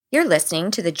You're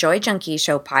listening to the Joy Junkie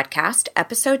Show podcast,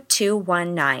 episode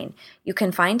 219. You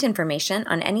can find information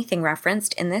on anything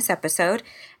referenced in this episode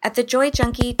at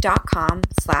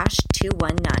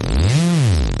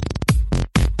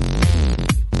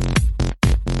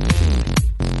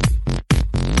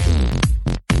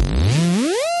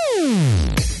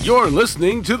You're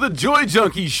listening to the Joy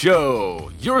Junkie Show,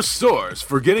 your source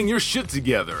for getting your shit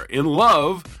together in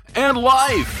love and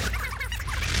life.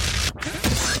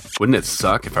 Wouldn't it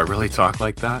suck if I really talked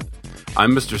like that?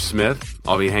 I'm Mr. Smith.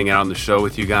 I'll be hanging out on the show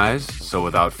with you guys. So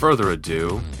without further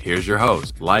ado, here's your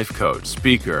host, life coach,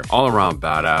 speaker, all-around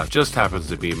badass, just happens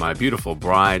to be my beautiful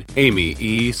bride, Amy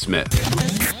E. Smith.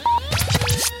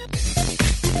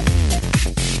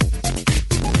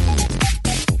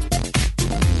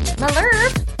 My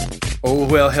lurb. Oh,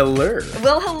 well, hello.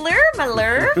 Well, hello, my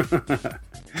lurb.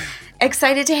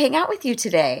 Excited to hang out with you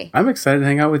today. I'm excited to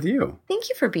hang out with you. Thank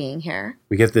you for being here.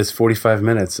 We get this 45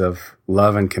 minutes of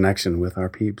love and connection with our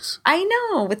peeps. I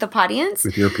know, with the audience.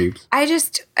 With your peeps. I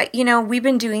just, we've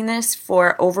been doing this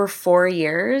for over 4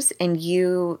 years, and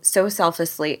you so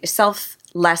selflessly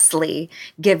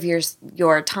give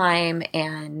your time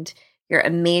and your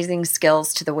amazing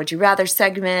skills to the Would You Rather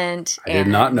segment. I did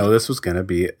not know this was going to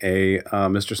be a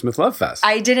Mr. Smith Love Fest.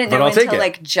 I didn't know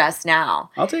until just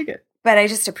now. I'll take it. But I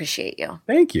just appreciate you.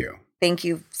 Thank you. Thank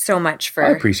you so much for... I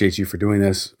appreciate you for doing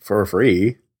this for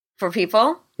free. For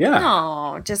people? Yeah.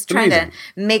 No, just trying to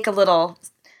make a little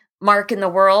mark in the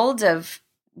world of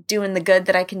doing the good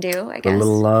that I can do, I guess. A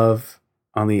little love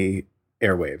on the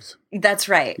airwaves. That's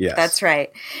right. Yes. That's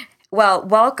right. Well,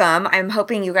 welcome. I'm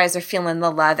hoping you guys are feeling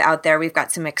the love out there. We've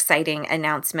got some exciting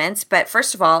announcements. But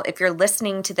first of all, if you're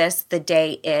listening to this the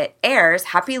day it airs,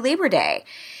 happy Labor Day.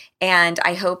 And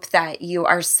I hope that you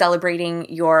are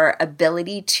celebrating your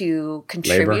ability to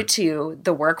contribute to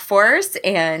the workforce,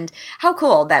 and how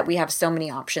cool that we have so many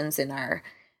options in our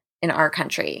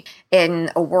country,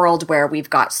 in a world where we've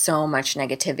got so much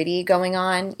negativity going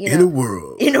on. In a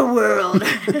world.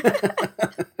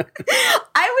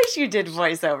 I wish you did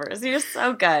voiceovers. You're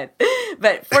so good.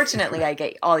 But fortunately, I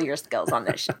get all your skills on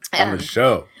this on the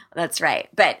show. That's right.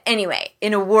 But anyway,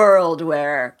 in a world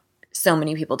where so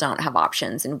many people don't have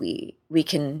options, and we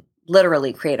can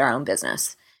literally create our own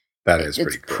business. It's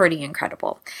pretty cool. Pretty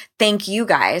incredible. Thank you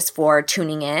guys for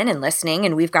tuning in and listening.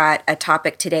 And we've got a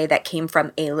topic today that came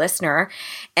from a listener,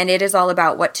 and it is all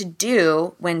about what to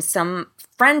do when some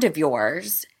friend of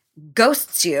yours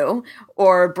ghosts you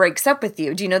or breaks up with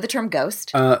you. Do you know the term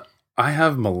ghost? I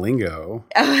have Malingo.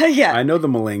 Yeah. I know the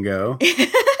Malingo.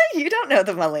 You don't know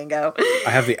the Malingo. I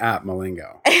have the app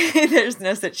Malingo. There's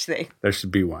no such thing. There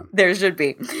should be one. There should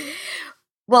be.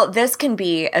 Well, this can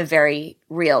be a very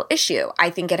real issue. I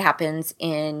think it happens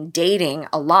in dating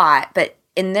a lot. But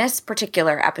in this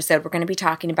particular episode, we're going to be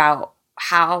talking about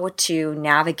how to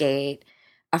navigate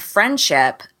a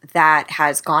friendship that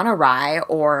has gone awry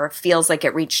or feels like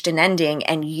it reached an ending,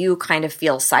 and you kind of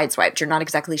feel sideswiped. You're not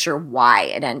exactly sure why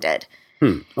it ended.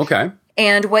 Okay.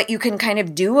 And what you can kind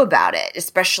of do about it,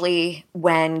 especially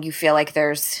when you feel like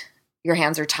your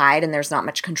hands are tied and there's not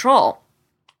much control.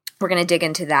 We're going to dig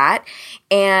into that.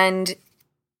 And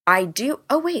do you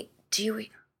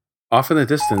off in the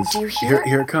distance, do you hear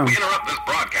here it comes. We interrupt this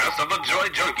broadcast of the Joy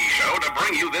Junkie Show to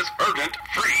bring you this urgent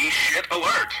free shit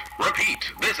alert.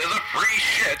 Repeat, this is a free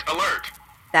shit alert.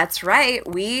 That's right.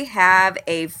 We have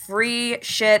a free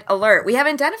shit alert. We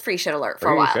haven't done a free shit alert for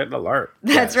a while. Free shit alert.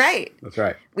 That's Yes. right. That's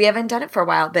right. We haven't done it for a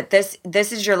while, but this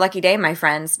is your lucky day, my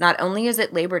friends. Not only is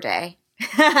it Labor Day,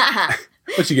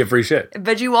 But you get free shit.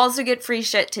 but you also get free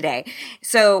shit today.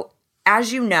 So,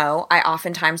 as you know, I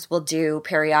oftentimes will do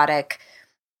periodic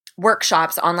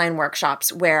workshops, online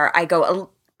workshops, where I go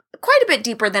quite a bit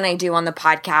deeper than I do on the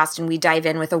podcast, and we dive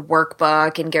in with a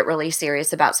workbook and get really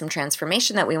serious about some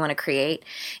transformation that we want to create.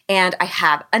 And I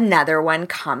have another one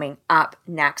coming up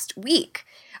next week.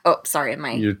 Oh, sorry,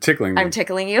 You're tickling me. I'm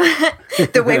tickling you.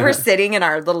 The way we're sitting in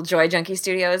our little Joy Junkie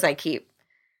studios, I keep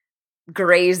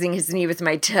grazing his knee with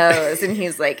my toes, and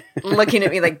he's like looking at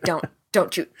me like, don't.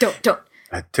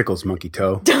 That tickles monkey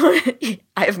toe.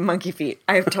 I have monkey feet.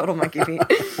 I have total monkey feet.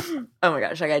 Oh my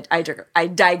gosh, I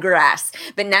digress.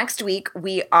 But next week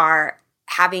we are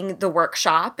having the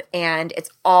workshop, and it's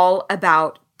all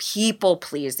about people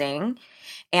pleasing.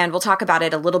 And we'll talk about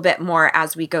it a little bit more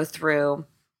as we go through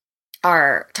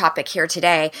our topic here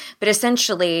today. But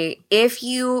essentially, if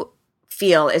you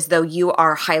feel as though you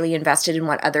are highly invested in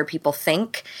what other people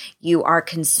think, you are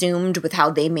consumed with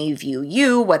how they may view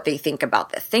you, what they think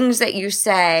about the things that you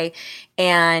say,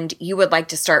 and you would like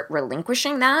to start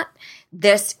relinquishing that,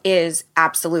 this is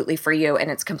absolutely for you and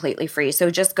it's completely free. So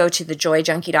just go to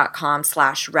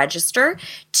thejoyjunkie.com/register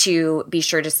to be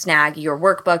sure to snag your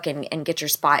workbook and get your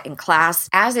spot in class.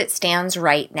 As it stands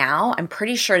right now, I'm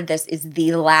pretty sure this is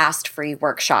the last free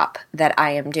workshop that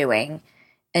I am doing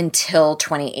until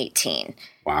 2018.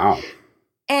 Wow.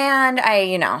 And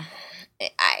I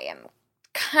am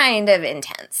kind of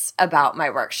intense about my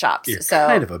workshops. You're so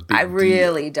kind of a big I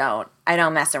really deal. I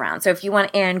don't mess around. So if you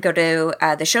want in, go to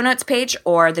the show notes page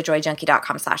or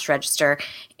thejoyjunkie.com/register,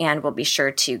 and we'll be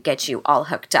sure to get you all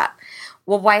hooked up.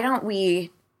 Well, why don't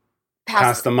we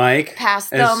pass the mic? Pass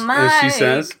the as, mic. As she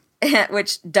says.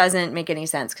 Which doesn't make any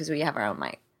sense because we have our own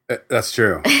mic. That's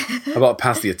true. How about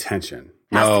pass the attention?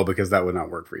 Because that would not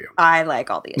work for you. I like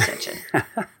all the attention.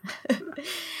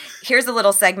 Here's a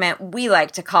little segment we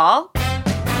like to call...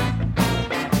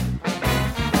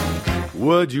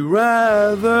 Would you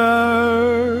rather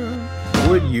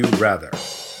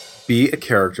be a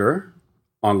character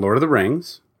on Lord of the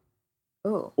Rings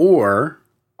or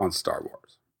on Star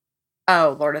Wars?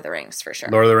 Oh, Lord of the Rings, for sure.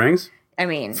 Lord of the Rings? I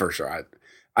mean... For sure.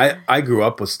 I grew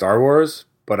up with Star Wars,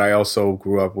 but I also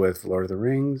grew up with Lord of the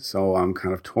Rings, so I'm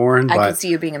kind of torn. I can see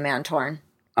you being a man torn.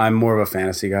 I'm more of a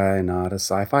fantasy guy, not a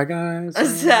sci-fi guy.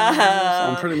 So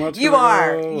I'm pretty much... You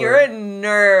are. You're a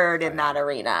nerd in that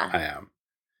arena. I am.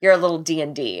 You're a little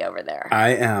D&D over there.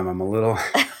 I am. I'm a little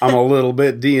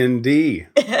bit D&D.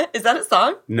 Is that a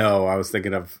song? No, I was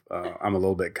thinking of I'm a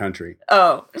little bit country.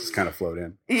 Oh. Just kind of flowed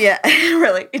in. Yeah,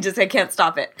 really. I can't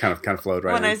stop it. Kind of flowed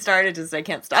right in. When I started, I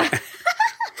can't stop.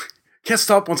 Can't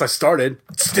stop once I started.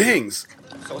 It stings.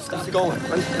 So stop going.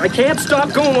 I can't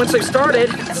stop going once I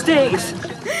started. It stings.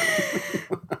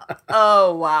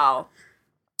 Oh, wow.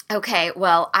 Okay,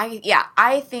 well,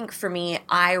 I think for me,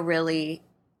 I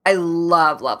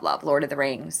love Lord of the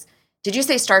Rings. Did you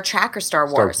say Star Trek or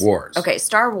Star Wars? Star Wars. Okay,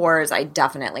 Star Wars I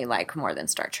definitely like more than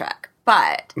Star Trek.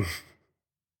 But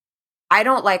I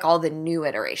don't like all the new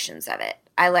iterations of it.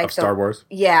 I like Star Wars?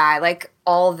 Yeah, I like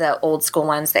all the old school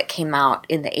ones that came out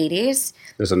in the 80s.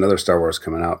 There's another Star Wars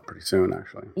coming out pretty soon,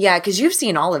 actually. Yeah, because you've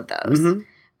seen all of those. Mm-hmm.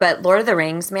 But Lord of the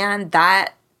Rings, man,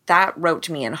 that roped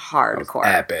me in hardcore.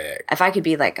 Epic. If I could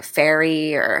be like a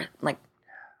fairy or like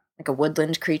a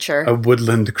woodland creature. A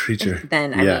woodland creature.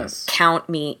 Then, I mean, count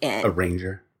me in. A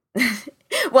ranger.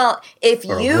 Well, if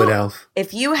or a wood elf.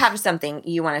 If you have something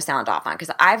you want to sound off on,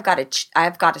 because I've got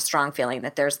a strong feeling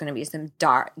that there's going to be some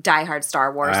diehard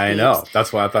Star Wars I peeps. know.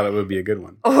 That's why I thought it would be a good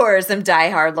one. Or some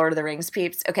diehard Lord of the Rings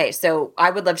peeps. Okay, so I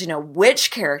would love to know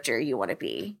which character you want to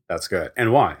be. That's good.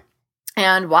 And why?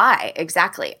 And why,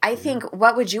 exactly. I think,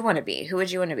 what would you want to be? Who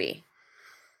would you want to be?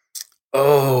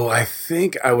 Oh, I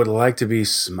think I would like to be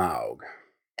Smaug.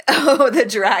 Oh, the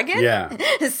dragon? Yeah.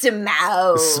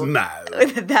 Smaug.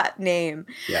 Smaug. That name.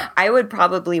 Yeah. I would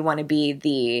probably want to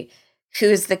be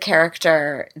who's the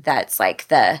character that's like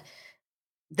the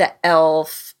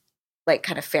elf, like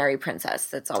kind of fairy princess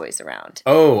that's always around.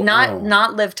 Oh.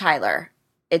 Not Liv Tyler.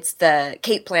 It's the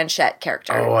Cate Blanchett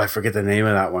character. Oh, I forget the name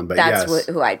of that one, but that's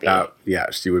who I'd be.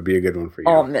 Yeah, she would be a good one for you.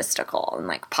 All mystical and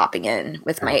like popping in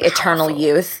with my eternal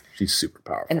youth. She's super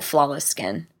powerful. And flawless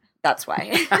skin. That's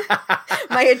why.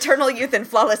 My eternal youth and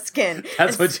flawless skin.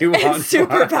 That's what you want. And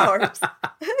superpowers.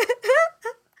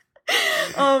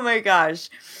 Oh my gosh.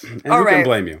 And who can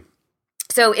blame you?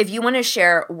 So if you want to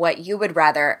share what you would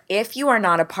rather, if you are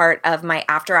not a part of my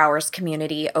after hours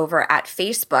community over at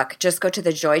Facebook, just go to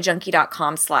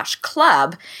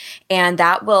thejoyjunkie.com/club and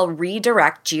that will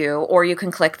redirect you, or you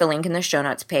can click the link in the show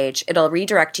notes page. It'll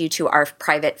redirect you to our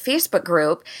private Facebook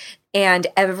group. And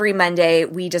every Monday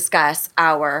we discuss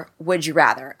our would you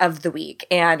rather of the week.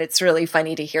 And it's really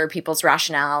funny to hear people's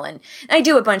rationale. And I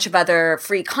do a bunch of other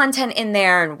free content in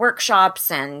there and workshops,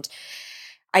 and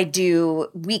I do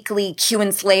weekly Q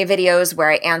and Slay videos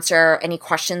where I answer any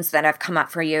questions that have come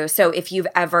up for you. So if you've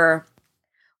ever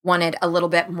wanted a little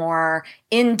bit more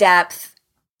in-depth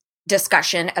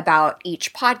discussion about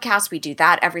each podcast, we do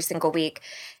that every single week.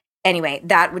 Anyway,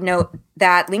 that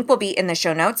link will be in the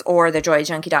show notes, or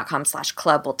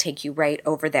thejoyjunkie.com/club will take you right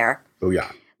over there. Oh,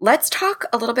 yeah. Let's talk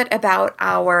a little bit about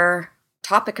our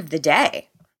topic of the day,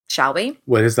 shall we?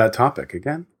 What is that topic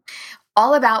again?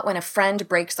 All about when a friend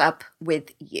breaks up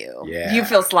with you. Yeah. You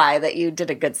feel sly that you did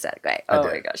a good segue. Oh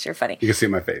my gosh, you're funny. You can see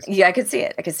my face. Yeah, I can see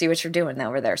it. I can see what you're doing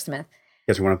over there, Smith.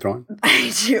 You guys want to throw in?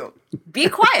 I do. Be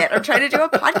quiet. I'm trying to do a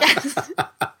podcast.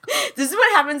 This is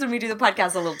what happens when we do the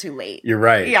podcast a little too late. You're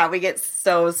right. Yeah, we get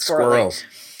so squirrely. Squirrels.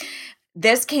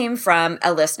 This came from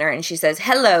a listener, and she says,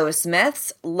 "Hello,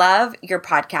 Smiths. Love your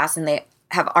podcast, and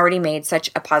have already made such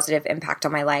a positive impact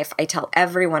on my life. I tell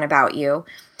everyone about you.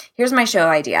 Here's my show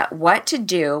idea. What to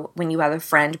do when you have a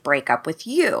friend break up with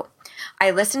you.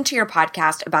 I listened to your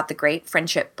podcast about the great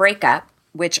friendship breakup,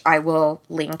 which I will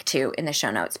link to in the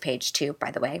show notes page too,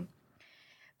 by the way.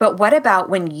 But what about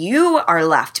when you are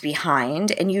left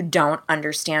behind and you don't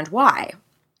understand why?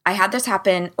 I had this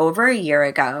happen over a year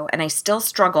ago, and I still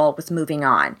struggle with moving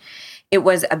on. It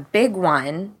was a big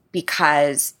one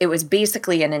because it was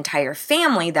basically an entire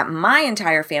family that my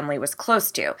entire family was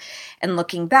close to. And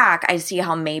looking back, I see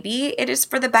how maybe it is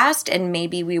for the best and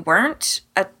maybe we weren't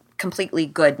a completely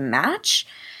good match.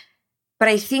 But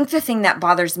I think the thing that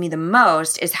bothers me the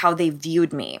most is how they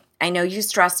viewed me. I know you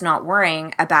stress not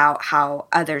worrying about how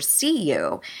others see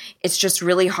you. It's just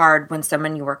really hard when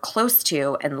someone you were close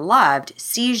to and loved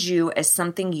sees you as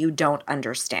something you don't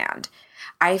understand.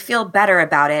 I feel better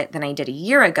about it than I did a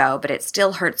year ago, but it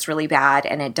still hurts really bad,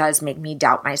 and it does make me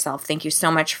doubt myself. Thank you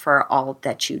so much for all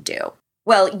that you do.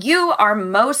 Well, you are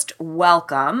most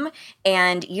welcome,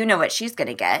 and you know what she's going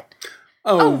to get.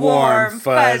 A warm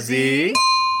fuzzy. Yay!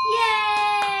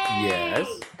 Yes.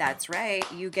 That's right.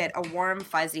 You get a warm,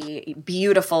 fuzzy,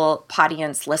 beautiful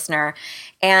audience listener.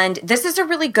 And this is a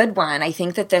really good one. I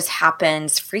think that this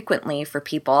happens frequently for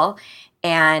people.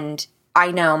 And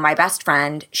I know my best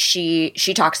friend, she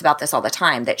talks about this all the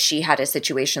time, that she had a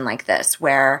situation like this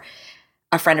where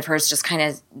a friend of hers just kind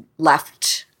of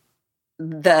left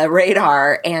the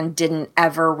radar and didn't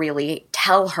ever really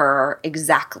tell her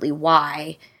exactly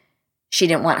why she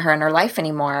didn't want her in her life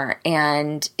anymore.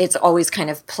 And it's always kind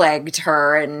of plagued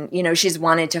her. And, you know, she's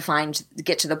wanted to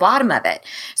get to the bottom of it.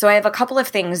 So I have a couple of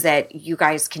things that you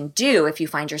guys can do if you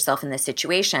find yourself in this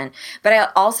situation. But I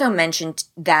also mentioned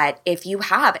that if you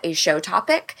have a show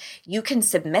topic, you can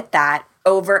submit that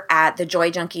over at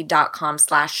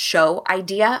thejoyjunkie.com/show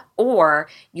idea, or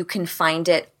you can find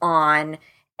it on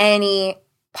any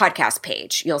podcast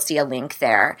page. You'll see a link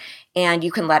there, and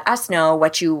you can let us know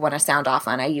what you want to sound off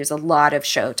on. I use a lot of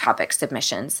show topic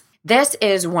submissions. This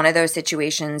is one of those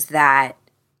situations that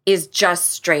is just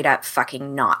straight up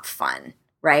fucking not fun,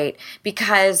 right?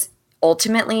 Because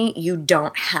ultimately you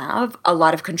don't have a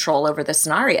lot of control over the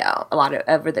scenario,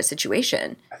 over the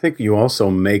situation. I think you also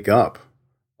make up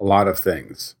a lot of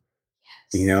things.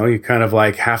 Yes. You know, you kind of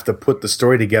like have to put the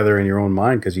story together in your own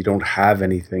mind because you don't have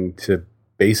anything to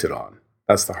base it on.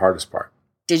 That's the hardest part.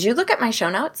 Did you look at my show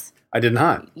notes? I did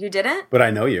not. You didn't? But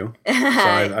I know you. So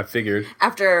I figured.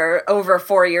 After over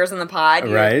 4 years in the pod,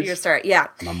 right? You start, yeah.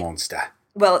 I'm a monster.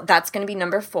 Well, that's going to be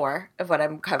number 4 of what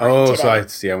I'm covering today. Oh,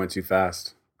 so I went too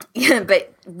fast. Yeah,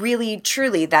 but really,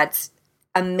 truly, that's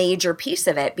a major piece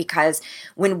of it, because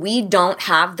when we don't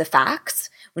have the facts,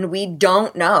 when we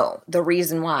don't know the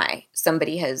reason why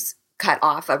somebody has cut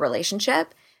off a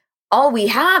relationship, all we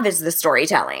have is the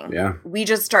storytelling. Yeah. We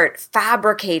just start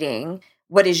fabricating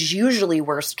what is usually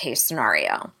worst case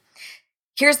scenario.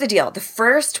 Here's the deal. The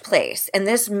first place, and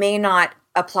this may not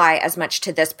apply as much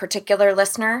to this particular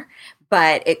listener,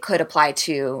 but it could apply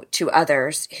to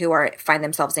others who are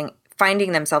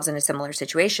finding themselves in a similar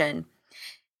situation.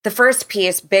 The first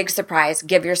piece, big surprise,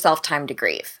 give yourself time to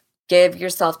grieve. Give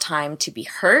yourself time to be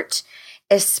hurt,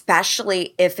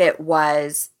 especially if it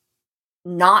was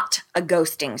not a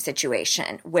ghosting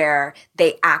situation where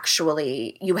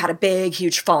you had a big,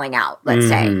 huge falling out, let's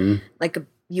say. Like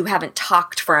you haven't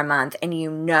talked for a month and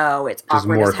you know it's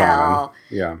awkward as hell. Common.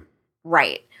 Yeah.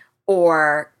 Right.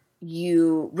 Or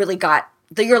you really got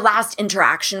your last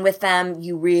interaction with them,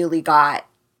 you really got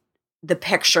the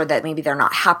picture that maybe they're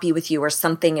not happy with you or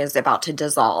something is about to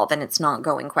dissolve and it's not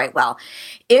going quite well.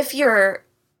 If you're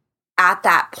at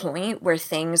that point where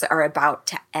things are about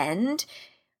to end,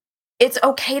 it's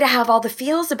okay to have all the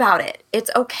feels about it.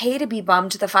 It's okay to be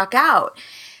bummed the fuck out.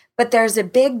 But there's a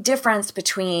big difference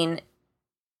between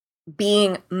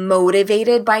being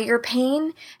motivated by your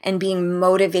pain and being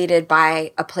motivated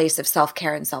by a place of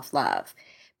self-care and self-love.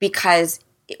 Because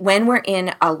when we're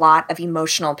in a lot of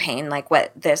emotional pain, like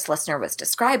what this listener was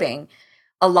describing,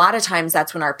 a lot of times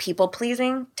that's when our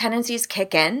people-pleasing tendencies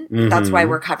kick in. Mm-hmm. That's why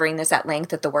we're covering this at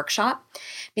length at the workshop.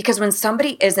 Because when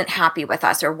somebody isn't happy with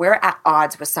us, or we're at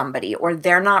odds with somebody, or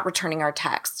they're not returning our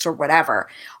texts or whatever,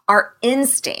 our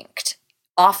instinct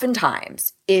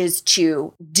oftentimes is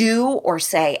to do or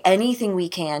say anything we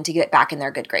can to get back in their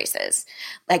good graces.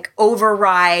 Like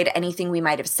override anything we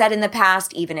might have said in the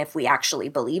past, even if we actually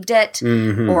believed it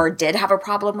or did have a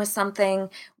problem with something.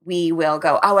 We will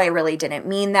go, oh, I really didn't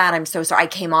mean that. I'm so sorry. I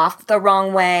came off the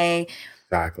wrong way.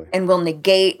 Exactly. And we'll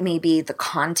negate maybe the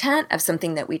content of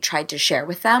something that we tried to share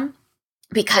with them,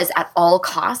 because at all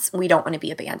costs, we don't want to be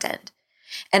abandoned.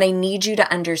 And I need you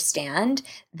to understand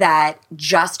that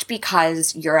just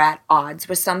because you're at odds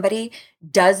with somebody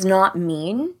does not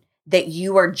mean that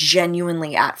you are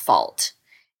genuinely at fault.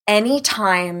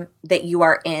 Anytime that you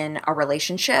are in a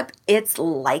relationship, it's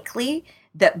likely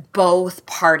that both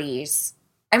parties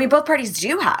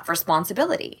do have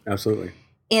responsibility. Absolutely.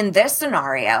 In this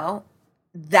scenario,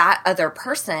 that other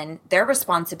person, their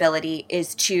responsibility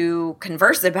is to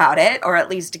converse about it or at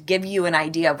least give you an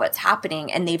idea of what's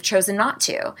happening, and they've chosen not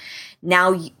to.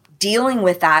 Now, dealing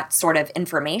with that sort of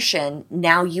information,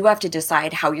 now you have to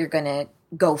decide how you're going to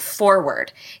go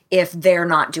forward if they're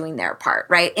not doing their part,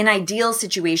 right? In ideal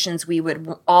situations, we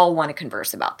would all want to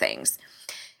converse about things.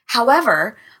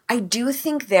 However, I do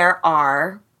think there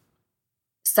are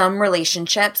some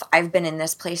relationships, I've been in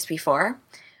this place before,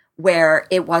 where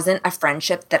it wasn't a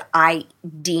friendship that I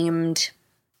deemed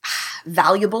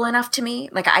valuable enough to me.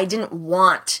 Like, I didn't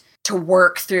want to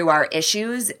work through our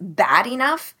issues bad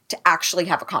enough to actually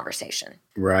have a conversation.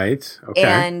 Right. Okay.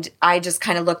 And I just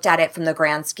kind of looked at it from the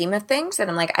grand scheme of things. And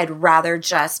I'm like, I'd rather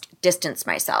just distance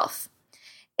myself.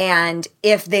 And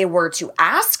if they were to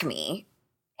ask me,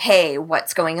 hey,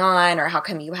 what's going on? Or how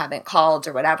come you haven't called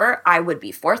or whatever, I would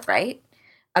be forthright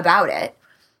about it.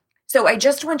 So I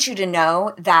just want you to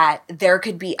know that there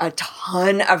could be a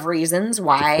ton of reasons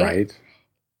why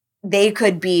they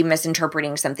could be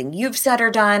misinterpreting something you've said or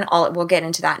done. We'll get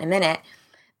into that in a minute.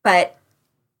 But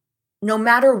no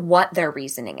matter what their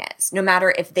reasoning is, no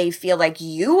matter if they feel like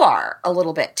you are a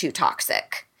little bit too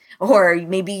toxic, or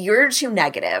maybe you're too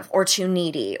negative or too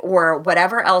needy, or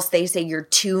whatever else they say, you're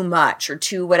too much or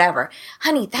too whatever,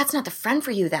 honey, that's not the friend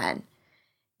for you then.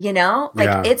 You know,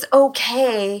 like It's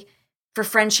okay for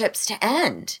friendships to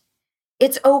end.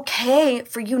 It's okay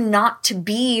for you not to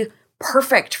be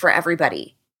perfect for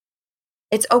everybody.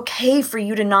 It's okay for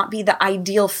you to not be the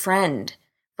ideal friend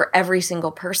for every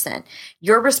single person.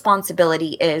 Your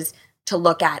responsibility is to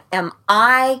look at, am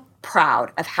I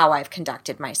proud of how I've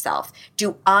conducted myself?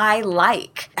 Do I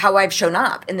like how I've shown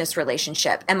up in this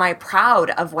relationship? Am I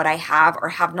proud of what I have or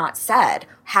have not said,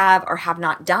 have or have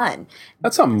not done?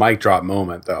 That's a mic drop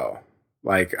moment, though.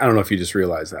 Like, I don't know if you just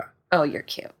realized that. Oh, you're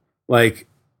cute. Like,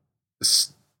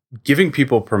 giving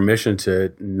people permission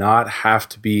to not have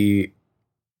to be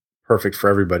perfect for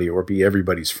everybody or be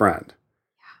everybody's friend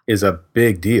is a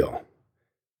big deal.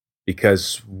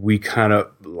 Because we kind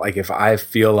of, like, if I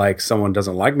feel like someone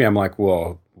doesn't like me, I'm like,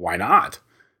 well, why not?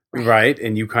 Right?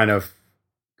 And you kind of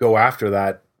go after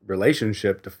that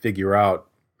relationship to figure out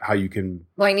how you can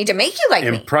I need to make you like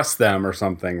me. Impress them or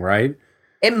something, right?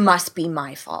 It must be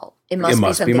my fault. It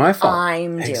must be my fault.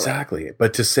 I'm doing. Exactly.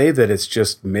 But to say that it's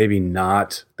just maybe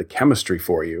not the chemistry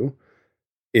for you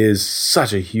is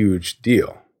such a huge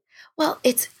deal. Well,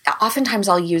 it's oftentimes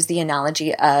I'll use the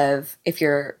analogy of if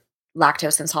you're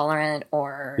lactose intolerant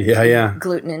or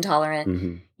gluten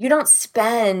intolerant, you don't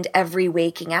spend every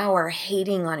waking hour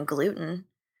hating on gluten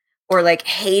or like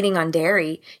hating on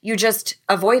dairy. You just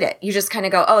avoid it. You just kind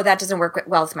of go, oh, that doesn't work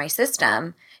well with my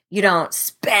system. You don't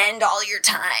spend all your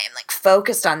time like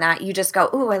focused on that. You just go,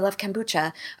 oh, I love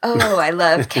kombucha. Oh, I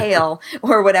love kale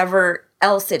or whatever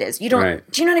else it is. You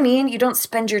don't, do you know what I mean? You don't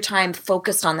spend your time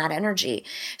focused on that energy.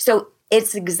 So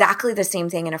it's exactly the same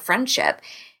thing in a friendship.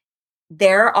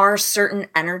 There are certain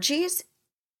energies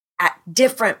at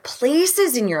different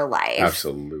places in your life.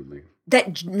 Absolutely.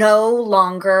 That no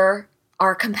longer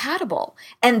are compatible.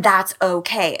 And that's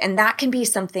okay. And that can be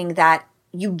something that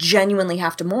you genuinely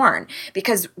have to mourn.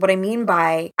 Because what I mean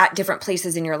by at different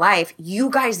places in your life, you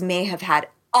guys may have had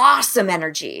awesome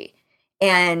energy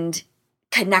and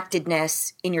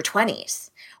connectedness in your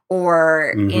 20s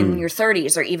or in your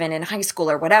 30s or even in high school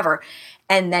or whatever.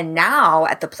 And then now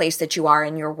at the place that you are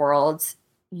in your worlds,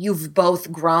 you've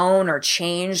both grown or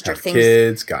changed or things.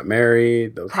 Kids, got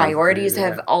married. Those priorities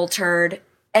have altered.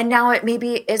 And now it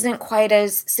maybe isn't quite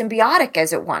as symbiotic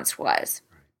as it once was.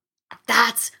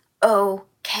 That's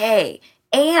okay.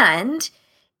 And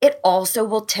it also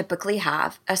will typically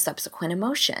have a subsequent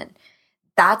emotion.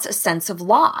 That's a sense of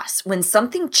loss. When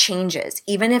something changes,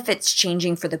 even if it's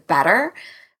changing for the better,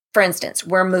 for instance,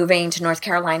 we're moving to North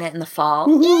Carolina in the fall.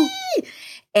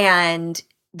 And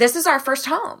this is our first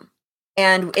home.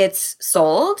 And it's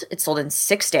sold. It's sold in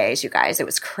 6 days, you guys. It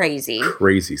was crazy.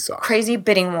 Crazy sauce. Crazy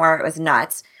bidding war. It was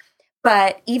nuts.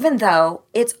 But even though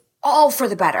it's all for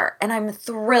the better, and I'm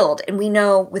thrilled, and we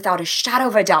know without a shadow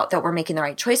of a doubt that we're making the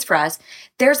right choice for us,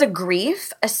 there's a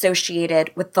grief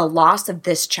associated with the loss of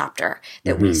this chapter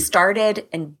that we started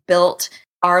and built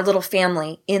our little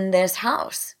family in this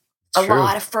house. A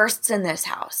lot of firsts in this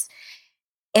house.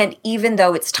 And even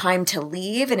though it's time to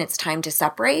leave and it's time to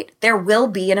separate, there will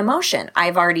be an emotion.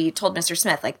 I've already told Mr.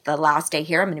 Smith, like, the last day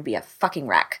here, I'm going to be a fucking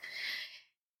wreck.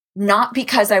 Not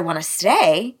because I want to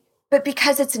stay, but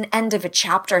because it's an end of a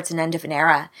chapter, it's an end of an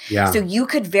era. Yeah. So you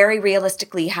could very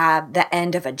realistically have the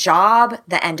end of a job,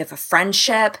 the end of a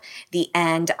friendship, the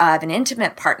end of an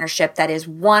intimate partnership that is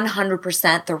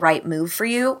 100% the right move for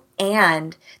you,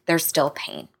 and there's still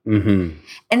pain. Mm-hmm.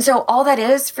 And so all that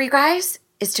is for you guys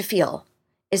is to feel,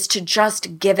 is to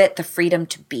just give it the freedom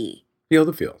to be. Feel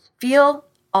the feels. Feel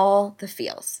all the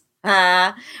feels.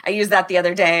 I used that the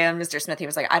other day, and Mr. Smith, he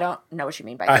was like, I don't know what you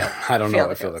mean by feel. I don't know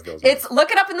what feel that feels. It's,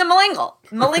 look it up in the Malingo.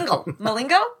 Malingo?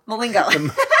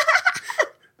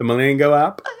 The Malingo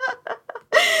app?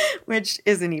 Which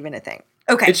isn't even a thing.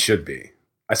 Okay. It should be.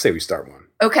 I say we start one.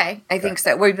 Okay, I think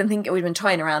so. We've been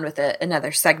toying around with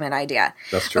another segment idea.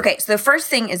 That's true. Okay, so the first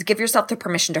thing is give yourself the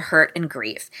permission to hurt and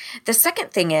grieve. The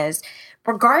second thing is,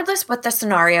 regardless what the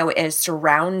scenario is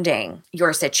surrounding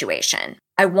your situation,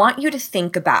 I want you to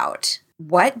think about,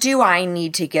 what do I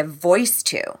need to give voice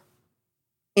to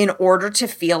in order to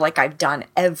feel like I've done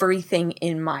everything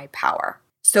in my power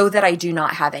so that I do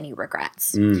not have any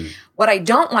regrets? What I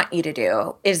don't want you to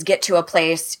do is get to a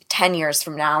place 10 years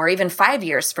from now or even 5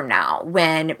 years from now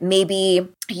when maybe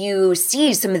you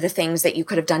see some of the things that you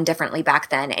could have done differently back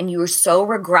then and you were so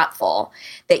regretful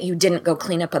that you didn't go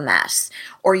clean up a mess,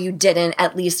 or you didn't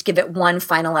at least give it one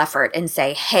final effort and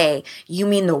say, hey, you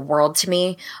mean the world to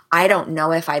me. I don't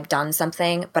know if I've done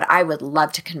something, but I would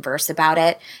love to converse about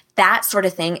it. That sort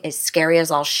of thing is scary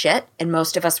as all shit, and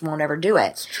most of us won't ever do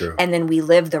it. It's true. And then we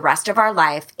live the rest of our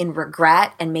life in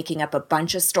regret and making up a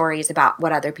bunch of stories about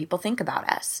what other people think about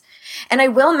us. And I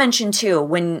will mention too,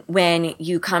 when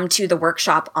you come to the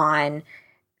workshop on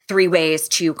 3 ways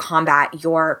to combat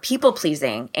your people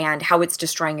pleasing and how it's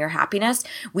destroying your happiness,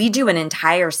 we do an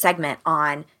entire segment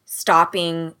on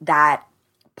stopping that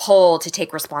pull to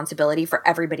take responsibility for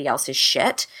everybody else's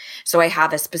shit. So I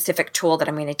have a specific tool that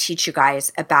I'm going to teach you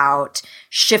guys about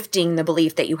shifting the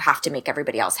belief that you have to make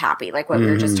everybody else happy. Like what we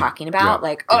were just talking about,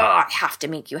 I have to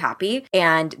make you happy.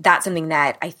 And that's something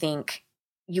that I think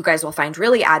you guys will find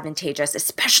really advantageous,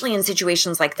 especially in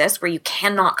situations like this where you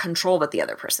cannot control what the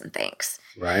other person thinks.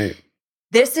 Right.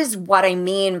 This is what I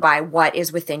mean by what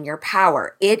is within your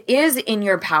power. It is in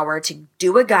your power to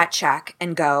do a gut check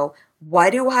and go,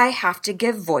 what do I have to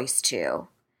give voice to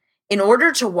in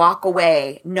order to walk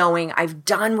away knowing I've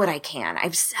done what I can,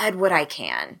 I've said what I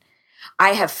can, I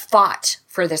have fought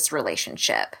for this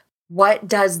relationship. What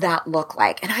does that look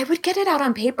like? And I would get it out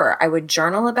on paper. I would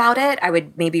journal about it. I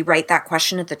would maybe write that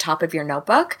question at the top of your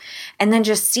notebook and then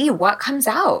just see what comes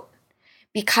out.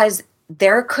 Because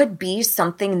there could be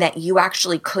something that you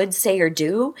actually could say or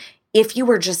do if you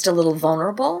were just a little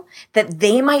vulnerable, that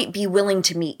they might be willing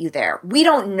to meet you there. We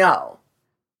don't know.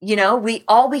 You know,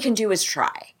 all we can do is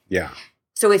try. Yeah.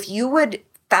 So if you would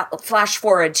flash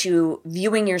forward to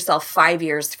viewing yourself 5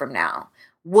 years from now,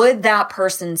 would that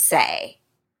person say,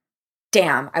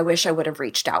 damn, I wish I would have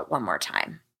reached out one more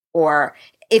time? Or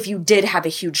if you did have a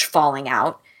huge falling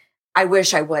out, I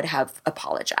wish I would have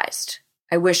apologized.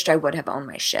 I wished I would have owned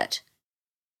my shit.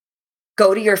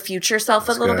 Go to your future self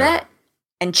a little bit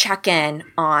and check in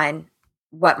on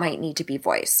what might need to be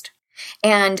voiced.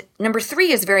 And number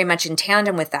 3 is very much in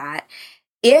tandem with that.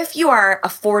 If you are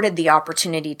afforded the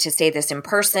opportunity to say this in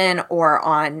person or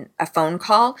on a phone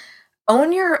call,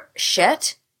 own your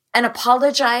shit and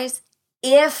apologize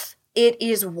if it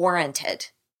is warranted.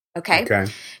 Okay?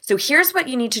 So here's what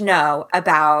you need to know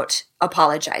about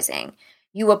apologizing.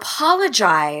 You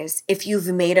apologize if you've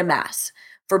made a mess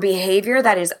for behavior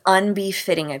that is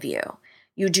unbefitting of you.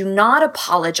 You do not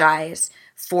apologize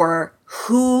for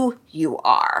who you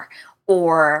are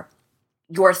or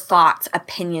your thoughts,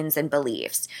 opinions, and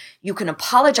beliefs. You can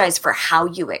apologize for how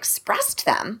you expressed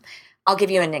them. I'll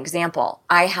give you an example.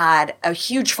 I had a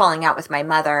huge falling out with my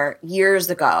mother years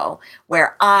ago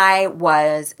where I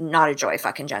was not a joy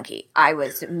fucking junkie. I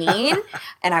was mean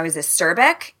and I was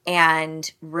acerbic and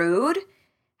rude.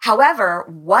 However,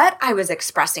 what I was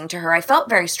expressing to her, I felt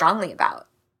very strongly about,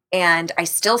 and I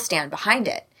still stand behind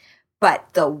it.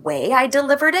 But the way I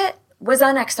delivered it was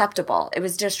unacceptable. It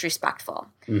was disrespectful.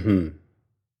 Mm-hmm.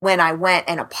 When I went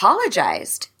and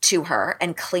apologized to her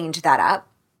and cleaned that up,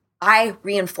 I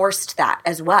reinforced that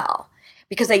as well,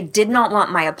 because I did not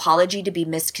want my apology to be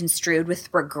misconstrued with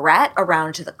regret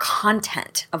around to the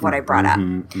content of what I brought up.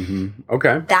 Mm-hmm.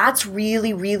 Okay. That's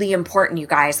really, really important, you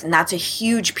guys. And that's a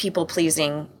huge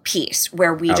people-pleasing piece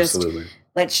where we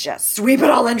let's just sweep it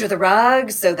all under the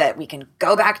rug so that we can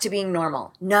go back to being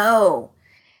normal. No,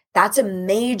 that's a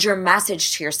major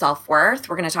message to your self-worth.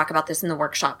 We're going to talk about this in the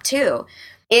workshop too.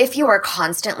 If you are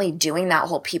constantly doing that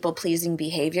whole people-pleasing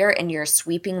behavior and you're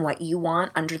sweeping what you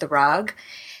want under the rug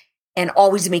and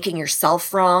always making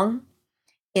yourself wrong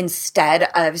instead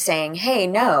of saying, hey,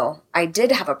 no, I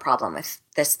did have a problem with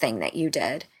this thing that you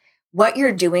did, what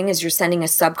you're doing is you're sending a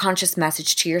subconscious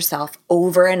message to yourself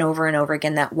over and over and over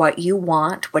again that what you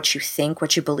want, what you think,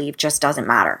 what you believe just doesn't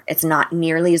matter. It's not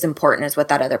nearly as important as what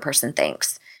that other person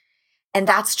thinks. And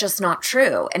that's just not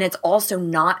true. And it's also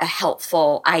not a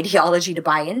helpful ideology to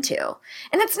buy into.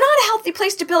 And it's not a healthy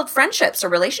place to build friendships or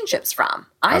relationships from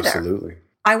either. Absolutely.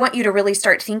 I want you to really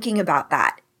start thinking about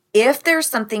that. If there's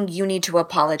something you need to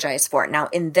apologize for. Now,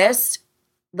 in this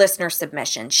listener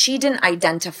submission, she didn't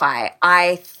identify,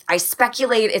 I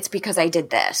speculate it's because I did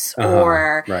this,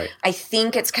 or right. I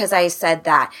think it's because I said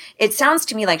that. It sounds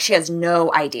to me like she has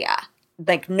no idea,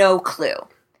 like no clue.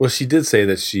 Well, she did say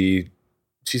that she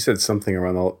said something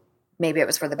around the... Maybe it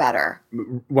was for the better.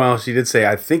 Well, she did say,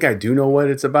 I think I do know what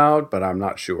it's about, but I'm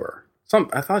not sure.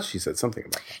 I thought she said something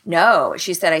about that. No,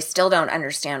 she said, I still don't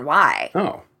understand why.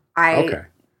 Oh, okay.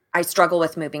 I struggle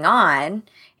with moving on.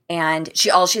 And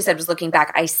all she said was, looking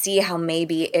back, I see how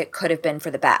maybe it could have been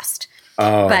for the best.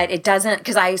 Oh. But it doesn't,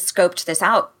 because I scoped this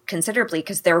out considerably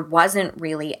because there wasn't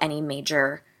really any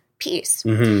major piece.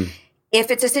 Mm-hmm.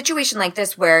 If it's a situation like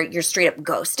this where you're straight up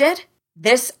ghosted,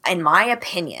 this, in my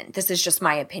opinion, this is just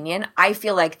my opinion, I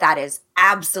feel like that is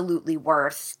absolutely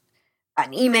worth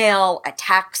an email, a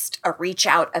text, a reach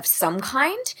out of some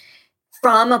kind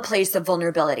from a place of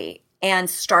vulnerability. And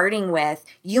starting with,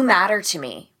 you matter to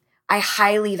me. I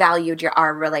highly valued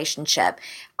our relationship.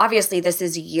 Obviously, this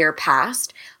is a year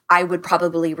past. I would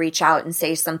probably reach out and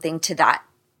say something to that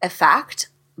effect,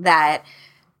 that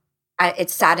it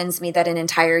saddens me that an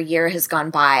entire year has gone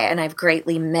by and I've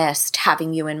greatly missed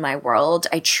having you in my world.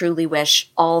 I truly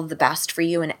wish all the best for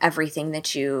you and everything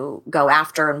that you go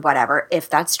after and whatever, if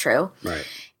that's true. Right.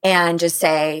 And just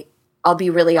say, I'll be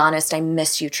really honest, I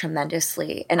miss you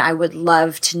tremendously. And I would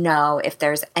love to know if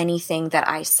there's anything that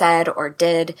I said or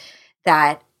did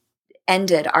that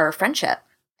ended our friendship,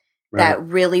 right, that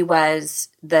really was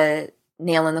the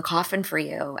nail in the coffin for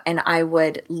you. And I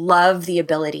would love the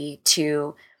ability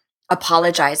to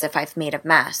apologize if I've made a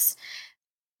mess.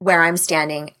 Where I'm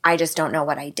standing, I just don't know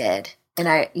what I did.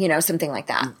 And something like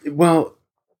that. Well,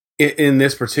 in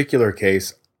this particular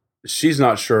case, she's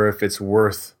not sure if it's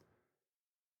worth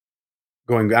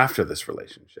going after this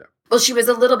relationship. Well, she was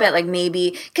a little bit like,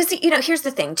 maybe, because here's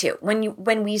the thing too.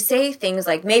 When we say things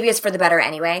like, maybe it's for the better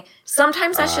anyway,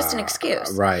 sometimes that's just an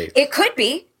excuse. Right. It could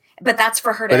be, but that's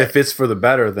for her to. But if it's for the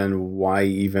better, then why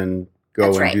even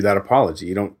go and do that apology?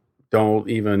 You don't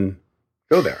even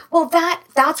go there. Well,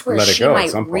 that's where she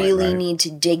might really right? need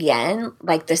to dig in,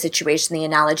 like the situation, the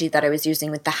analogy that I was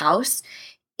using with the house.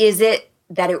 Is it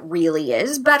that it really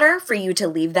is better for you to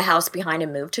leave the house behind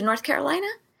and move to North Carolina?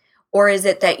 Or is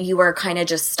it that you are kind of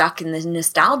just stuck in the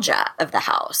nostalgia of the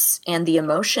house and the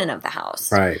emotion of the house?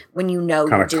 Right. When you know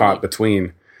kind of caught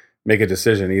between, make a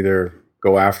decision, either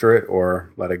go after it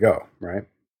or let it go, right?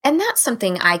 And that's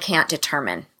something I can't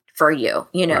determine for you,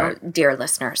 right, dear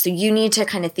listener. So you need to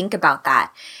kind of think about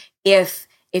that. If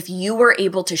you were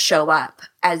able to show up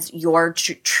as your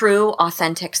true,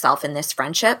 authentic self in this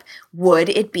friendship, would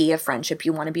it be a friendship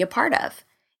you want to be a part of?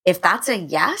 If that's a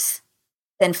yes,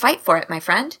 then fight for it, my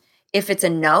friend. If it's a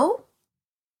no,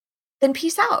 then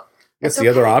peace out. Yes, the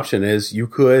other option is you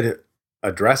could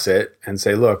address it and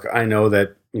say, look, I know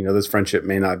that, this friendship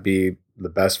may not be the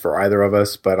best for either of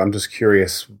us, but I'm just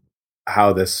curious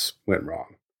how this went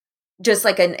wrong. Just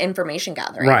like an information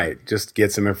gathering. Right. Just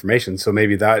get some information. So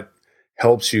maybe that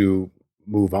helps you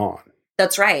move on.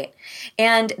 That's right.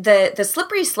 And the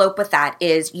slippery slope with that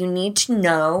is you need to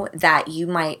know that you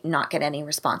might not get any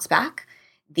response back.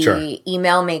 The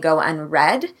email may go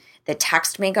unread. The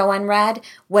text may go unread.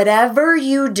 Whatever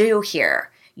you do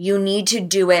here, you need to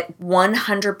do it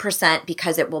 100%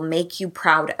 because it will make you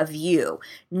proud of you,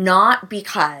 not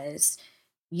because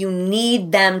you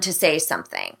need them to say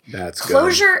something. That's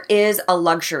Closure is a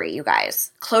luxury, you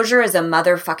guys. Closure is a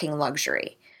motherfucking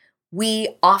luxury.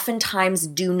 We oftentimes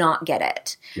do not get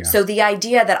it. Yeah. So the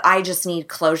idea that I just need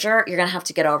closure, you're going to have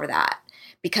to get over that,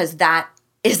 because that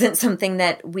isn't something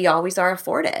that we always are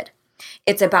afforded.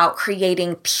 It's about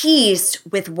creating peace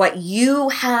with what you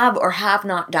have or have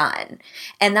not done.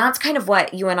 And that's kind of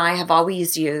what you and I have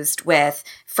always used with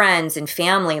friends and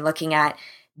family, looking at,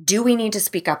 do we need to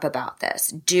speak up about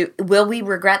this? Will we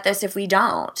regret this if we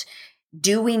don't?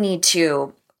 Do we need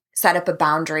to set up a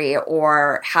boundary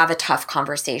or have a tough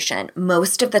conversation?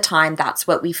 Most of the time, that's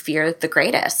what we fear the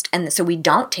greatest. And so we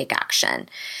don't take action.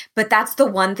 But that's the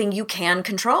one thing you can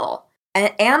control.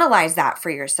 And analyze that for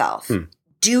yourself.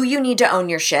 Do you need to own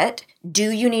your shit?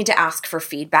 Do you need to ask for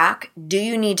feedback? Do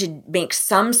you need to make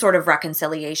some sort of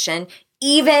reconciliation,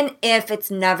 even if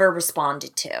it's never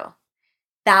responded to?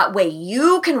 That way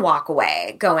you can walk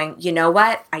away going, you know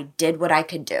what? I did what I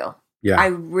could do. Yeah. I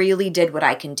really did what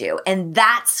I can do. And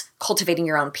that's cultivating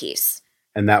your own peace.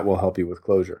 And that will help you with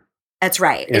closure. That's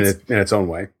right. In its own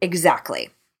way. Exactly.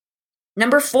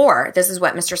 Number 4, this is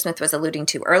what Mr. Smith was alluding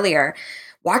to earlier.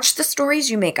 Watch the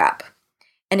stories you make up.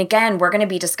 And again, we're going to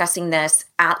be discussing this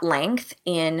at length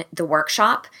in the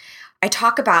workshop. I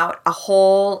talk about a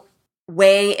whole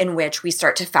way in which we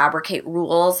start to fabricate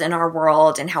rules in our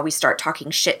world and how we start talking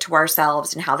shit to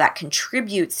ourselves and how that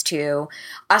contributes to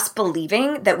us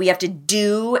believing that we have to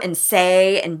do and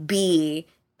say and be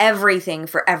everything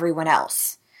for everyone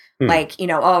else. Like,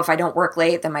 if I don't work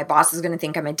late, then my boss is going to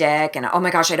think I'm a dick. And oh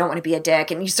my gosh, I don't want to be a dick.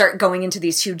 And you start going into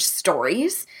these huge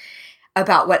stories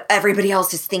about what everybody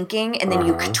else is thinking, and then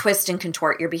you twist and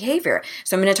contort your behavior.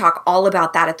 So I'm going to talk all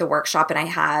about that at the workshop, and I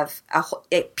have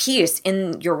a piece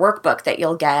in your workbook that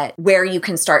you'll get where you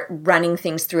can start running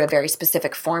things through a very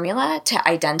specific formula to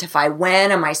identify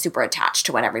when am I super attached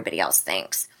to what everybody else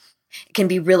thinks. It can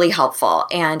be really helpful,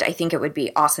 and I think it would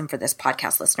be awesome for this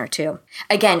podcast listener too.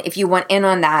 Again, if you want in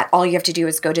on that, all you have to do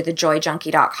is go to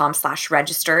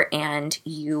thejoyjunkie.com/register, and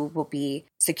you will be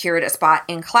secured a spot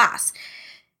in class.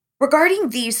 Regarding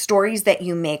these stories that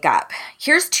you make up,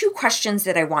 here's 2 questions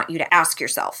that I want you to ask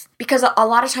yourself. Because a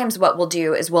lot of times what we'll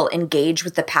do is we'll engage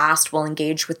with the past, we'll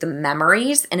engage with the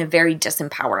memories in a very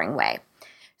disempowering way.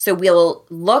 So we'll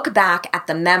look back at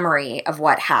the memory of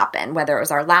what happened, whether it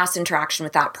was our last interaction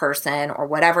with that person or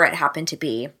whatever it happened to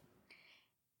be.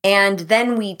 And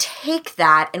then we take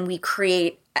that and we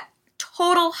create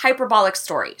total hyperbolic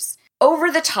stories.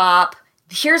 Over the top.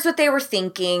 Here's what they were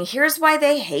thinking. Here's why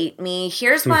they hate me.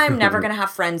 Here's why I'm never going to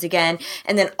have friends again.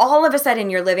 And then all of a sudden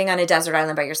you're living on a desert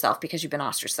island by yourself because you've been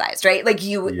ostracized, right? Like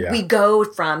we go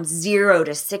from 0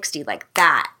 to 60 like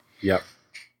that. Yep.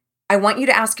 I want you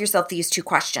to ask yourself these 2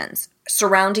 questions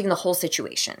surrounding the whole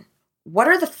situation. What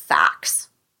are the facts?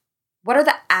 What are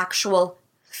the actual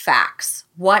facts?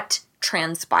 What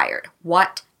transpired?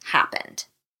 What happened?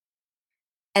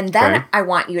 And then I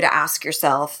want you to ask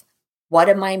yourself, what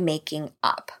am I making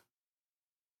up?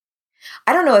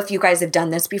 I don't know if you guys have done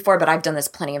this before, but I've done this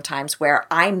plenty of times where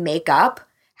I make up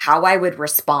how I would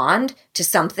respond to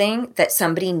something that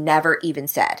somebody never even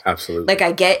said. Absolutely. Like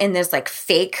I get in this like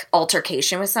fake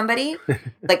altercation with somebody,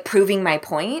 like proving my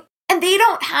point, and they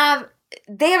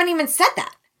haven't even said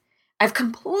that. I've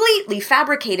completely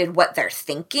fabricated what they're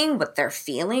thinking, what they're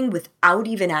feeling without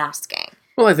even asking.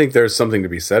 Well, I think there's something to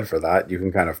be said for that. You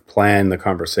can kind of plan the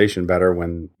conversation better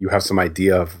when you have some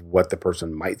idea of what the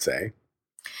person might say.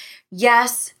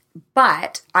 Yes,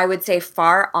 but I would say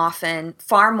far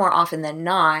more often than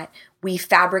not, we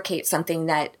fabricate something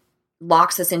that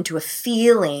locks us into a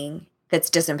feeling that's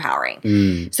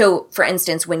disempowering. So, for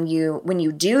instance, when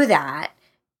you do that,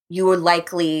 you would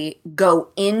likely go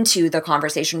into the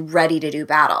conversation ready to do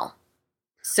battle.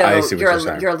 So you're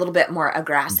a little bit more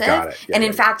aggressive. Got it. Yeah, and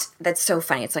in fact, that's so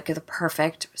funny. It's like the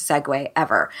perfect segue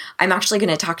ever. I'm actually going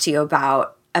to talk to you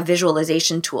about a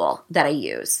visualization tool that I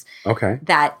use. Okay.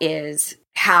 That is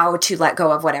how to let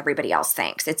go of what everybody else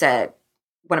thinks. It's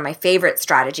one of my favorite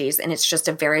strategies, and it's just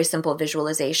a very simple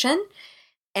visualization.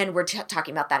 And we're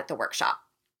talking about that at the workshop.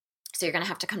 So you're going to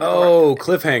have to come to the workshop.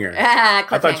 Cliffhanger.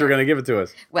 I thought you were going to give it to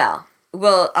us. Well,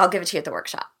 I'll give it to you at the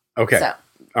workshop. Okay. So,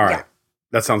 all right. Yeah.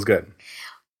 That sounds good.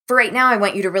 For right now, I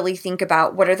want you to really think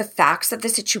about what are the facts of the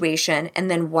situation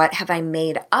and then what have I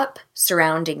made up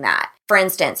surrounding that. For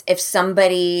instance, if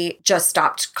somebody just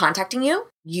stopped contacting you,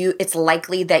 it's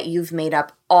likely that you've made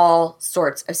up all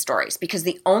sorts of stories because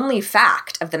the only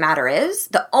fact of the matter is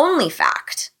that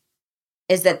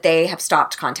they have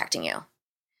stopped contacting you.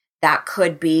 That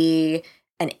could be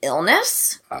an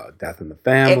illness. Death in the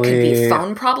family. It could be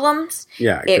phone problems.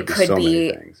 Yeah, it could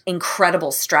be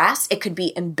incredible stress. It could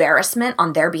be embarrassment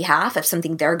on their behalf of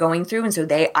something they're going through, and so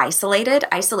they isolated.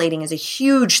 Isolating is a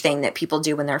huge thing that people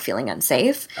do when they're feeling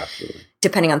unsafe. Absolutely.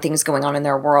 Depending on things going on in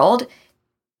their world.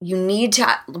 You need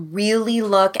to really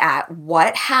look at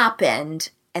what happened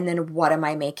and then what am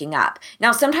I making up?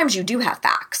 Now, sometimes you do have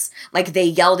facts. Like they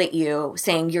yelled at you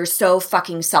saying, you're so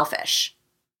fucking selfish.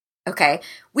 Okay,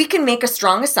 we can make a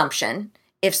strong assumption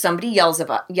if somebody yells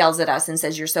at us and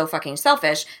says you're so fucking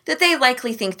selfish, that they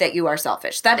likely think that you are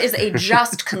selfish. That is a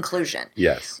just conclusion.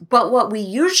 Yes. But what we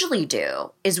usually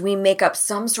do is we make up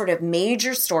some sort of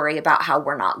major story about how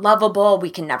we're not lovable, we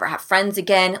can never have friends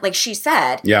again. Like she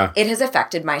said, it has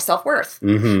affected my self-worth.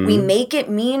 Mm-hmm. We make it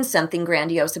mean something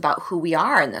grandiose about who we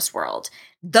are in this world.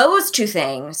 Those two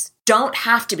things don't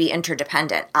have to be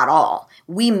interdependent at all.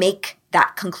 We make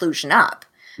that conclusion up.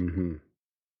 Mm-hmm.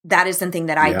 That is something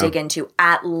that I dig into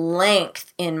at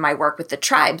length in my work with the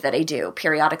tribe that I do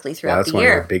periodically throughout the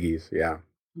year. That's one of the biggies, yeah.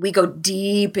 We go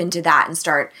deep into that and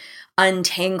start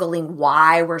untangling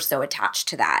why we're so attached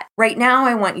to that. Right now,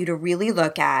 I want you to really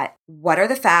look at what are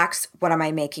the facts, what am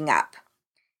I making up?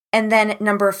 And then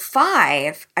number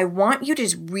 5, I want you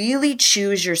to really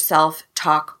choose your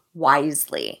self-talk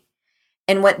wisely.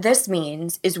 And what this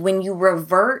means is when you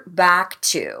revert back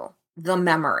to the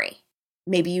memory,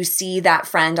 maybe you see that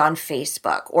friend on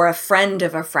Facebook or a friend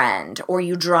of a friend, or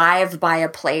you drive by a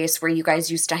place where you guys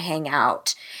used to hang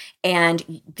out,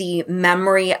 and the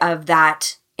memory of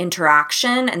that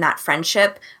interaction and that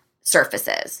friendship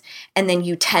surfaces. And then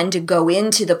you tend to go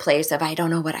into the place of, I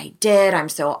don't know what I did, I'm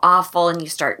so awful, and you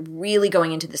start really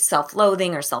going into the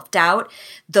self-loathing or self-doubt.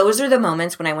 Those are the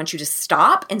moments when I want you to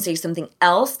stop and say something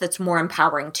else that's more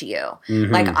empowering to you.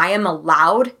 Mm-hmm. Like, I am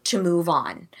allowed to move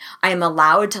on. I am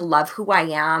allowed to love who I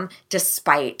am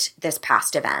despite this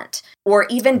past event. Or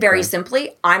even very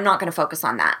simply, I'm not going to focus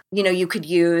on that. You know, you could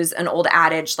use an old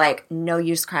adage like, no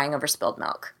use crying over spilled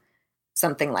milk.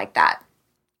 Something like that.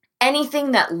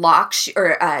 Anything that locks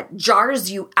or jars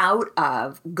you out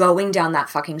of going down that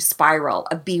fucking spiral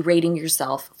of berating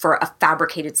yourself for a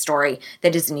fabricated story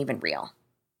that isn't even real.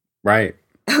 Right.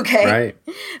 Okay?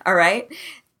 Right. All right?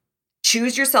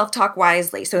 Choose your self-talk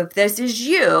wisely. So if this is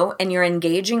you and you're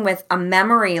engaging with a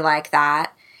memory like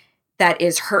that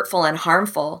is hurtful and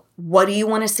harmful, what do you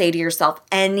want to say to yourself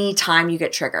anytime you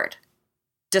get triggered?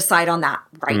 Decide on that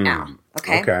right now.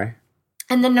 Okay? Okay.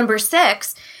 And then number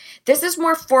 6, this is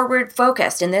more forward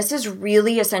focused. And this is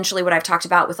really essentially what I've talked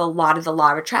about with a lot of the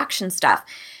law of attraction stuff.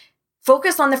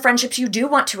 Focus on the friendships you do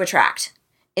want to attract.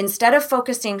 Instead of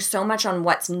focusing so much on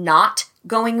what's not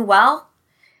going well,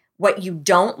 what you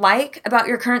don't like about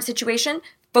your current situation,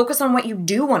 focus on what you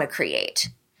do want to create.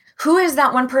 Who is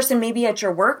that one person maybe at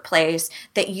your workplace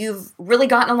that you've really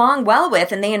gotten along well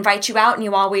with, and they invite you out and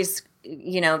you always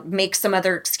make some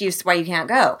other excuse why you can't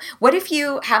go? What if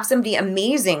you have somebody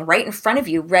amazing right in front of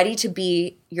you, ready to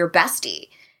be your bestie,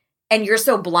 and you're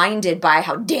so blinded by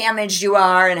how damaged you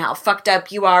are and how fucked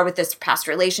up you are with this past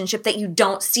relationship that you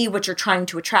don't see what you're trying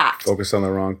to attract? Focus on the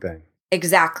wrong thing.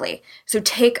 Exactly. So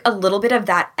take a little bit of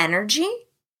that energy,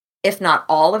 if not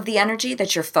all of the energy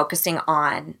that you're focusing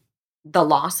on the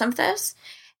loss of this,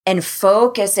 and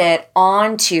focus it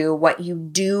onto what you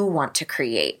do want to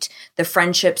create, the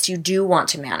friendships you do want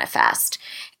to manifest.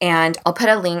 And I'll put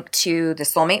a link to the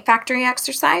Soulmate Factory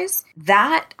exercise.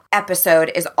 That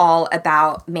episode is all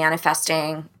about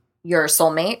manifesting your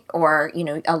soulmate or,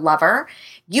 a lover.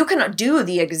 You can do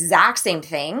the exact same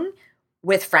thing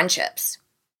with friendships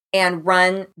and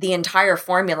run the entire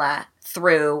formula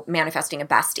through manifesting a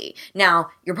bestie. Now,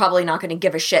 you're probably not going to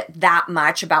give a shit that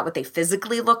much about what they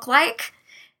physically look like.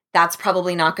 That's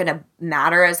probably not going to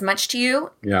matter as much to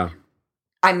you. Yeah.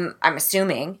 I'm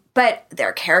assuming, but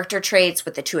their character traits,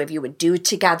 what the two of you would do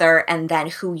together, and then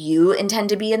who you intend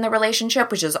to be in the relationship,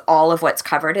 which is all of what's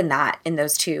covered in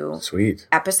those 2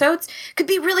 episodes, could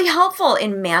be really helpful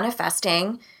in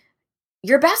manifesting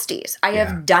your besties. I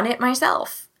have done it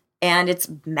myself, and it's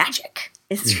magic.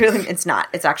 It's not.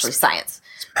 It's actually science.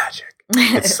 It's magic.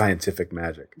 It's scientific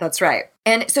magic. That's right.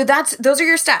 And so those are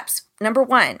your steps. Number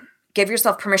 1. Give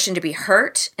yourself permission to be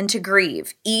hurt and to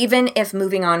grieve, even if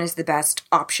moving on is the best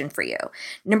option for you.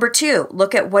 Number 2,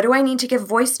 look at what do I need to give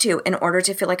voice to in order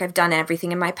to feel like I've done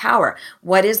everything in my power?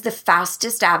 What is the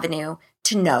fastest avenue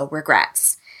to no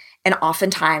regrets? And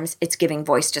oftentimes it's giving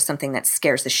voice to something that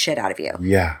scares the shit out of you.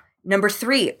 Yeah. Number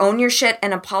 3, own your shit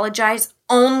and apologize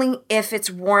only if it's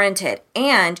warranted.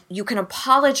 And you can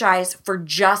apologize for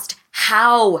just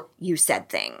how you said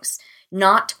things,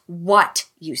 not what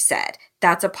you said.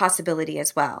 That's a possibility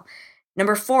as well.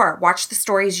 Number 4, watch the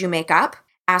stories you make up.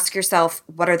 Ask yourself,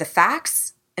 what are the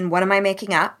facts and what am I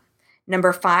making up?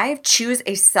 Number 5, choose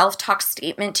a self-talk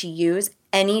statement to use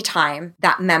anytime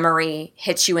that memory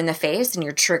hits you in the face and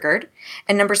you're triggered.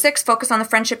 And number 6, focus on the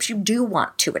friendships you do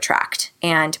want to attract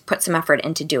and put some effort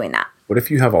into doing that. What if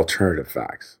you have alternative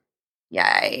facts?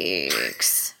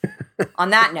 Yikes. On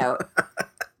that note,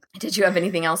 did you have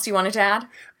anything else you wanted to add?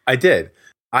 I did.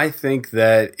 I think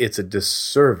that it's a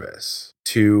disservice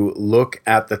to look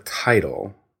at the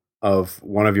title of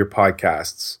one of your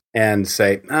podcasts and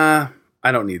say, I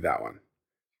don't need that one.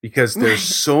 Because there's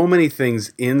so many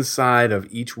things inside of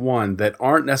each one that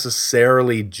aren't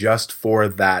necessarily just for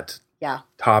that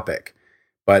topic,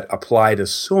 but apply to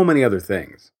so many other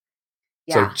things.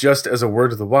 Yeah. So just as a word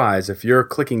to the wise, if you're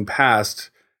clicking past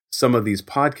some of these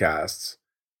podcasts,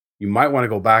 you might want to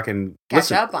go back and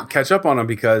catch up on them,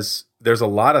 because there's a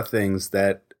lot of things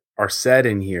that are said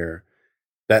in here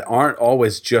that aren't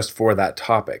always just for that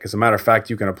topic. As a matter of fact,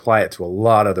 you can apply it to a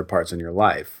lot of other parts in your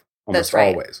life. Almost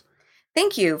always.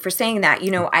 Thank you for saying that.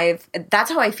 You know,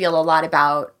 that's how I feel a lot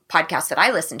about podcasts that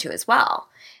I listen to as well.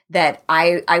 That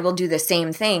I will do the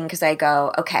same thing because I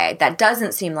go, okay, that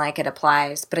doesn't seem like it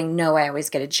applies, but I know I always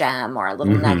get a gem or a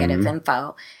little nugget of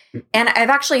info. And I've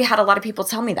actually had a lot of people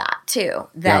tell me that too,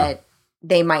 that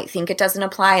they might think it doesn't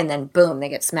apply, and then boom, they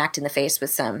get smacked in the face with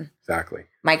some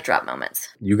mic drop moments.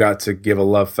 You got to give a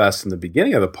love fest in the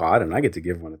beginning of the pod, and I get to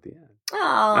give one at the end.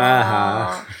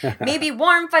 Oh, maybe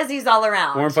warm fuzzies all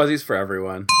around. Warm fuzzies for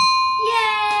everyone.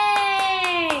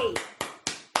 Yay!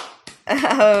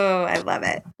 Oh, I love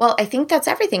it. Well, I think that's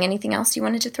everything. Anything else you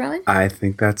wanted to throw in? I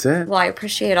think that's it. Well, I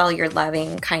appreciate all your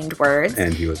loving, kind words.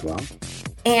 And you as well.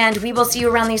 And we will see you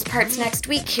around these parts next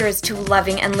week. Here's to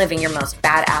loving and living your most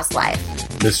badass life.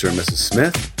 Mr. and Mrs.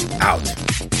 Smith,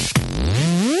 out.